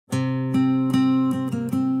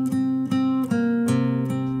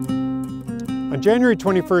On January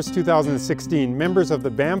 21st, 2016, members of the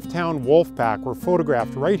Banff Town Wolf Pack were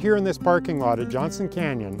photographed right here in this parking lot at Johnson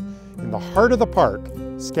Canyon, in the heart of the park,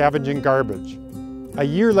 scavenging garbage. A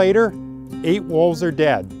year later, 8 wolves are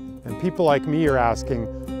dead, and people like me are asking,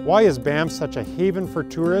 why is Banff such a haven for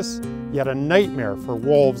tourists, yet a nightmare for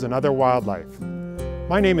wolves and other wildlife?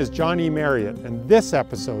 My name is John E. Marriott, and this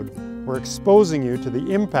episode, we're exposing you to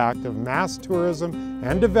the impact of mass tourism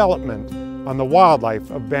and development on the wildlife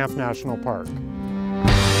of Banff National Park.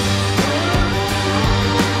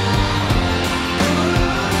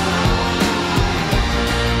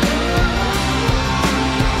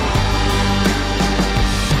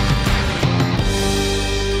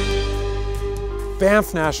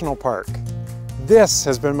 Banff National Park. This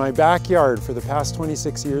has been my backyard for the past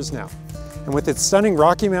 26 years now. And with its stunning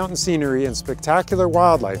Rocky Mountain scenery and spectacular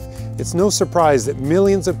wildlife, it's no surprise that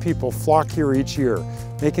millions of people flock here each year,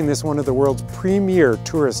 making this one of the world's premier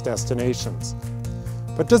tourist destinations.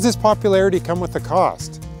 But does this popularity come with a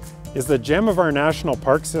cost? Is the gem of our national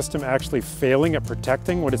park system actually failing at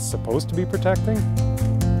protecting what it's supposed to be protecting?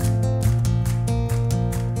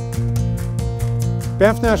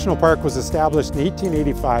 Banff National Park was established in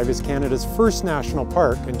 1885 as Canada's first national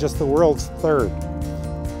park and just the world's third.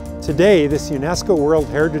 Today, this UNESCO World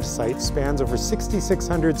Heritage Site spans over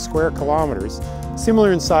 6,600 square kilometers,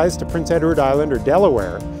 similar in size to Prince Edward Island or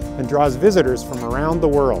Delaware, and draws visitors from around the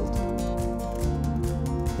world.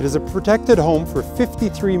 It is a protected home for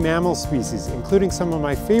 53 mammal species, including some of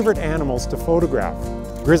my favorite animals to photograph: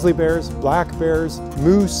 grizzly bears, black bears,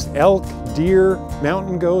 moose, elk, deer,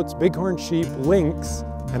 mountain goats, bighorn sheep, lynx,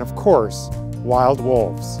 and of course, wild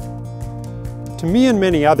wolves. To me and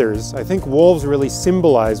many others, I think wolves really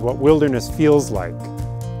symbolize what wilderness feels like.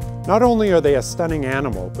 Not only are they a stunning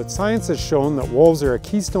animal, but science has shown that wolves are a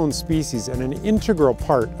keystone species and an integral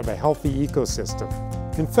part of a healthy ecosystem.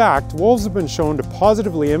 In fact, wolves have been shown to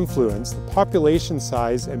positively influence the population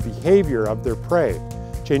size and behavior of their prey,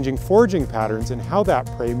 changing foraging patterns and how that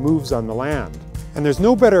prey moves on the land. And there's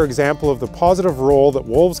no better example of the positive role that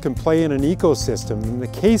wolves can play in an ecosystem than the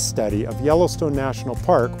case study of Yellowstone National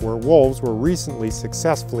Park, where wolves were recently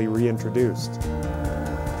successfully reintroduced.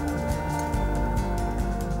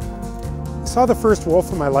 I saw the first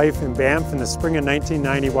wolf of my life in Banff in the spring of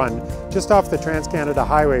 1991, just off the Trans-Canada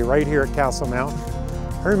Highway right here at Castle Mountain.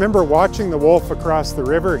 I remember watching the wolf across the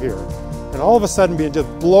river here, and all of a sudden being just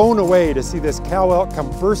blown away to see this cow elk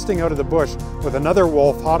come bursting out of the bush with another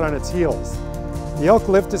wolf hot on its heels. The elk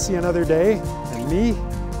lived to see another day, and me,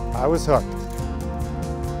 I was hooked.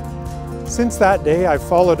 Since that day, I've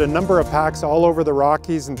followed a number of packs all over the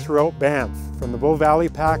Rockies and throughout Banff, from the Bow Valley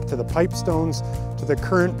Pack to the Pipestones to the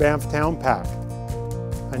current Banff Town Pack.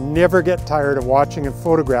 I never get tired of watching and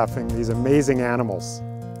photographing these amazing animals.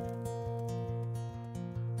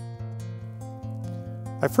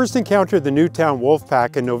 I first encountered the Newtown Wolf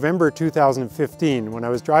Pack in November 2015 when I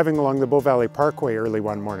was driving along the Bow Valley Parkway early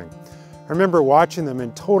one morning. I remember watching them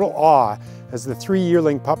in total awe as the 3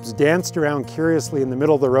 yearling pups danced around curiously in the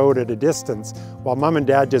middle of the road at a distance while Mom and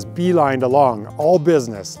Dad just beelined along, all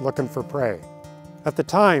business, looking for prey. At the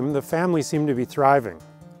time, the family seemed to be thriving,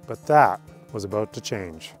 but that was about to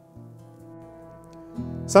change.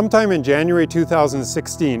 Sometime in January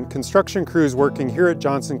 2016, construction crews working here at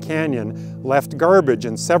Johnson Canyon left garbage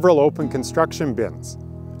in several open construction bins.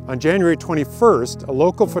 On January 21st, a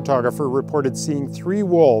local photographer reported seeing 3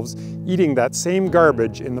 wolves eating that same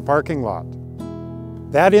garbage in the parking lot.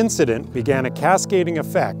 That incident began a cascading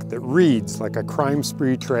effect that reads like a crime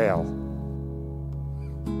spree trail.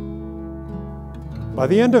 By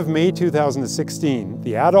the end of May 2016,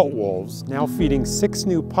 the adult wolves, now feeding 6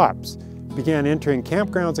 new pups, began entering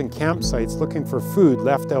campgrounds and campsites looking for food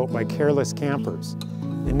left out by careless campers.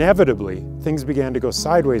 Inevitably, things began to go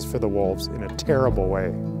sideways for the wolves in a terrible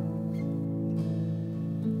way.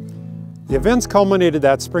 The events culminated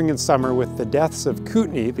that spring and summer with the deaths of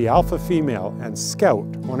Kootenai, the alpha female, and Scout,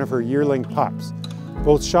 one of her yearling pups,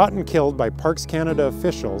 both shot and killed by Parks Canada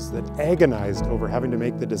officials that agonized over having to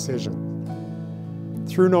make the decision.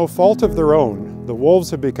 Through no fault of their own, the wolves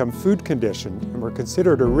had become food conditioned and were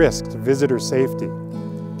considered a risk to visitor safety.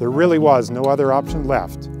 There really was no other option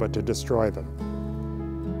left but to destroy them.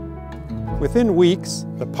 Within weeks,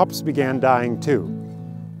 the pups began dying too.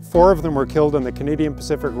 4 of them were killed on the Canadian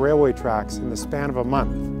Pacific Railway tracks in the span of a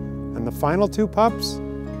month. And the final 2 pups?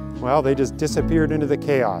 Well, they just disappeared into the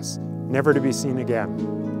chaos, never to be seen again.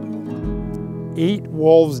 8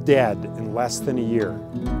 wolves dead in less than a year.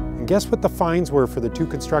 And guess what the fines were for the 2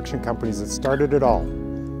 construction companies that started it all?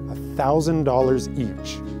 $1,000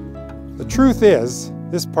 each. The truth is,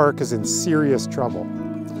 this park is in serious trouble.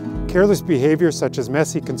 Careless behavior such as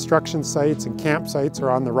messy construction sites and campsites are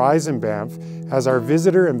on the rise in Banff, as are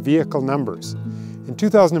visitor and vehicle numbers. In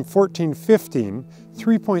 2014-15,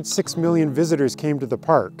 3.6 million visitors came to the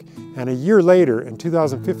park, and a year later, in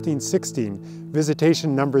 2015-16,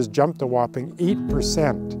 visitation numbers jumped a whopping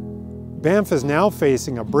 8%. Banff is now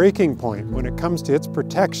facing a breaking point when it comes to its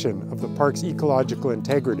protection of the park's ecological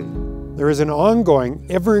integrity. There is an ongoing,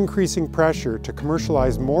 ever-increasing pressure to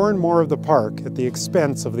commercialize more and more of the park at the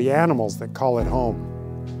expense of the animals that call it home.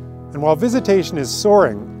 And while visitation is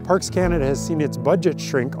soaring, Parks Canada has seen its budget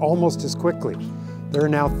shrink almost as quickly. There are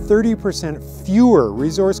now 30% fewer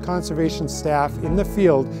resource conservation staff in the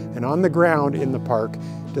field and on the ground in the park,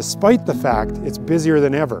 despite the fact it's busier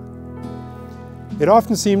than ever. It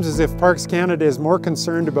often seems as if Parks Canada is more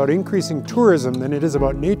concerned about increasing tourism than it is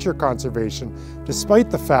about nature conservation,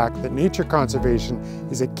 despite the fact that nature conservation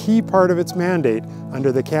is a key part of its mandate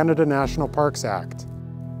under the Canada National Parks Act.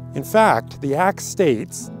 In fact, the Act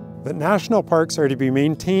states that national parks are to be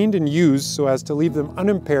maintained and used so as to leave them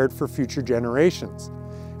unimpaired for future generations.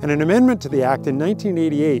 And an amendment to the Act in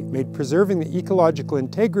 1988 made preserving the ecological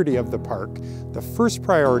integrity of the park the first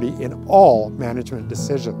priority in all management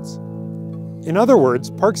decisions. In other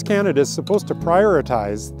words, Parks Canada is supposed to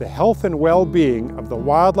prioritize the health and well-being of the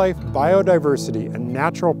wildlife, biodiversity, and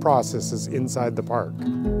natural processes inside the park.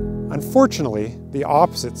 Unfortunately, the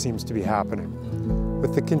opposite seems to be happening.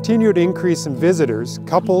 With the continued increase in visitors,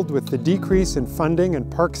 coupled with the decrease in funding and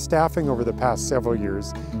park staffing over the past several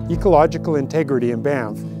years, ecological integrity in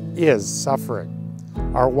Banff is suffering.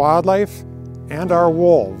 Our wildlife and our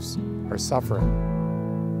wolves are suffering.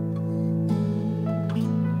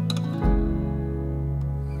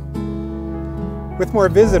 With more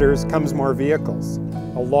visitors comes more vehicles,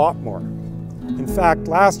 a lot more. In fact,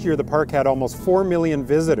 last year the park had almost 4 million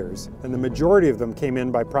visitors, and the majority of them came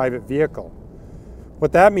in by private vehicle.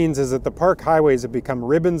 What that means is that the park highways have become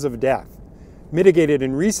ribbons of death, mitigated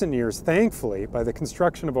in recent years, thankfully, by the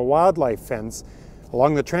construction of a wildlife fence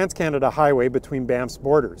along the Trans-Canada Highway between Banff's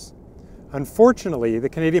borders. Unfortunately, the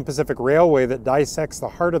Canadian Pacific Railway that dissects the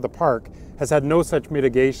heart of the park has had no such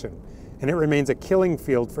mitigation, and it remains a killing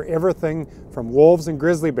field for everything from wolves and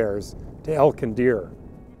grizzly bears to elk and deer.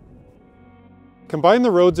 Combine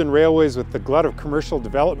the roads and railways with the glut of commercial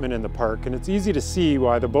development in the park, and it's easy to see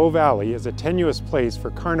why the Bow Valley is a tenuous place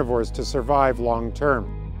for carnivores to survive long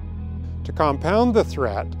term. To compound the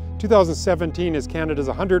threat, 2017 is Canada's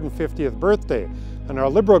 150th birthday, and our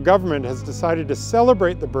Liberal government has decided to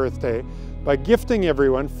celebrate the birthday by gifting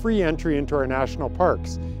everyone free entry into our national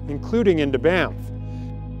parks, including into Banff.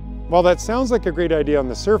 While that sounds like a great idea on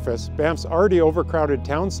the surface, Banff's already overcrowded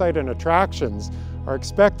townsite and attractions are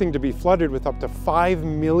expecting to be flooded with up to 5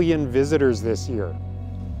 million visitors this year.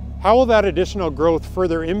 How will that additional growth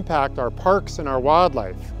further impact our parks and our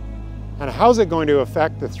wildlife? And how's it going to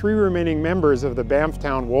affect the 3 remaining members of the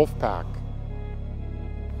Banfftown Wolf Pack?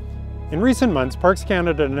 In recent months, Parks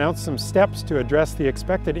Canada announced some steps to address the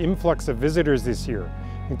expected influx of visitors this year,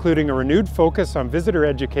 including a renewed focus on visitor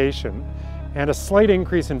education and a slight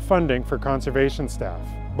increase in funding for conservation staff.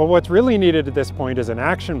 But what's really needed at this point is an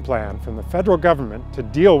action plan from the federal government to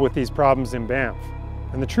deal with these problems in Banff.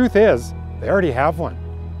 And the truth is, they already have one.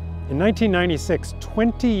 In 1996,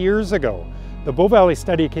 20 years ago, the Bow Valley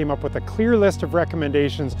study came up with a clear list of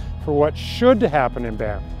recommendations for what should happen in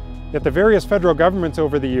Banff. Yet the various federal governments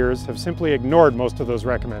over the years have simply ignored most of those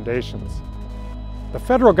recommendations. The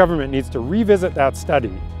federal government needs to revisit that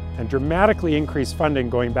study and dramatically increase funding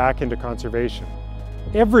going back into conservation.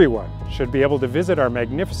 Everyone should be able to visit our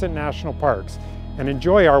magnificent national parks and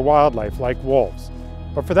enjoy our wildlife like wolves.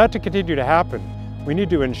 But for that to continue to happen, we need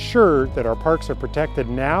to ensure that our parks are protected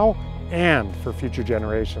now and for future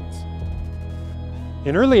generations.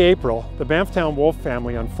 In early April, the Banfftown wolf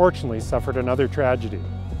family unfortunately suffered another tragedy.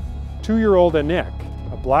 2-year-old Anik,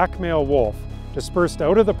 a black male wolf, dispersed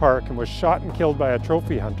out of the park and was shot and killed by a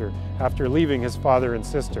trophy hunter after leaving his father and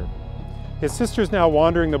sister. His sister's now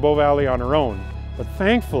wandering the Bow Valley on her own, but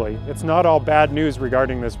thankfully it's not all bad news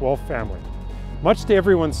regarding this wolf family. Much to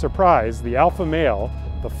everyone's surprise, the alpha male,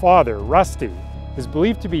 the father, Rusty, is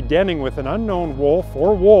believed to be denning with an unknown wolf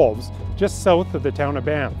or wolves just south of the town of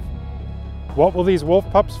Banff. What will these wolf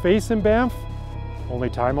pups face in Banff? Only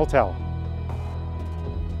time will tell.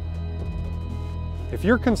 If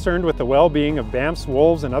you're concerned with the well-being of Banff's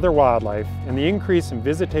wolves and other wildlife and the increase in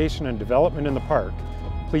visitation and development in the park,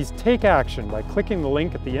 please take action by clicking the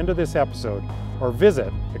link at the end of this episode or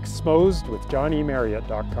visit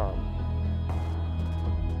exposedwithjohnemarriott.com.